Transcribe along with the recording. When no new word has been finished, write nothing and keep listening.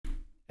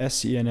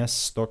SENS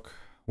Stock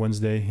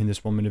Wednesday. In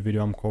this 1 minute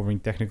video, I'm covering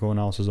technical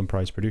analysis and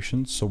price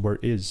predictions. So where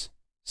is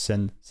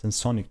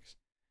Senseonics?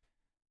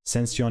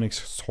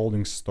 Senseonics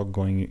holding stock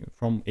going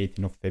from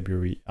 18th of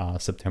February,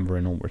 September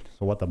and onward.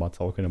 So what about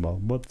talking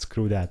about? But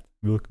screw that.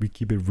 We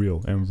keep it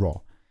real and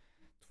raw.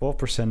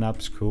 12% up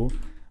is cool.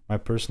 My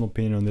personal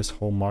opinion on this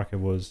whole market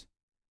was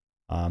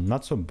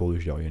not so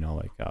bullish though, you know,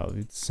 like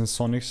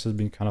Senseonics has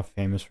been kind of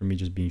famous for me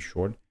just being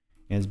short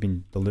and it's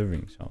been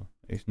delivering. So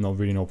it's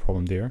really no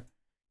problem there.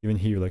 Even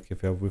here, like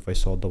if I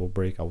saw a double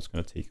break, I was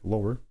gonna take it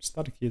lower.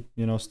 Started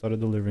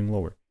delivering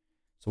lower.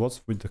 So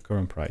what's with the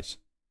current price?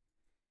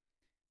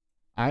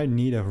 I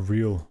need a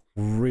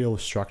real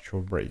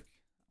structural break.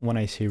 When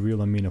I say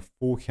real, I mean a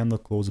full candle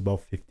close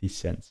above 50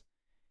 cents.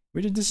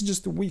 This is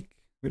just a week.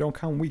 We don't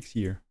count weeks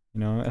here, you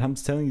know. And I'm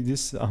telling you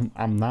this,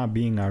 I'm not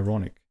being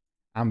ironic.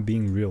 I'm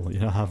being real. You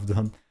know,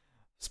 I've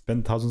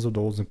spent thousands of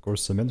dollars in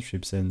course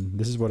mentorships, and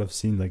this is what I've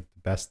seen, like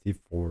the best tip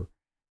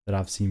that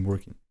I've seen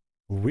working.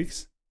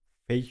 Weeks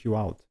fake you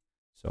out.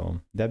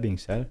 So that being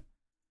said,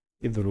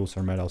 if the rules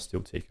are met, I'll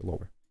still take it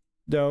lower.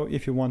 Though,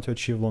 if you want to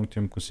achieve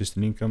long-term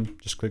consistent income,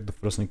 just click the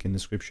first link in the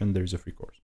description. There is a free course.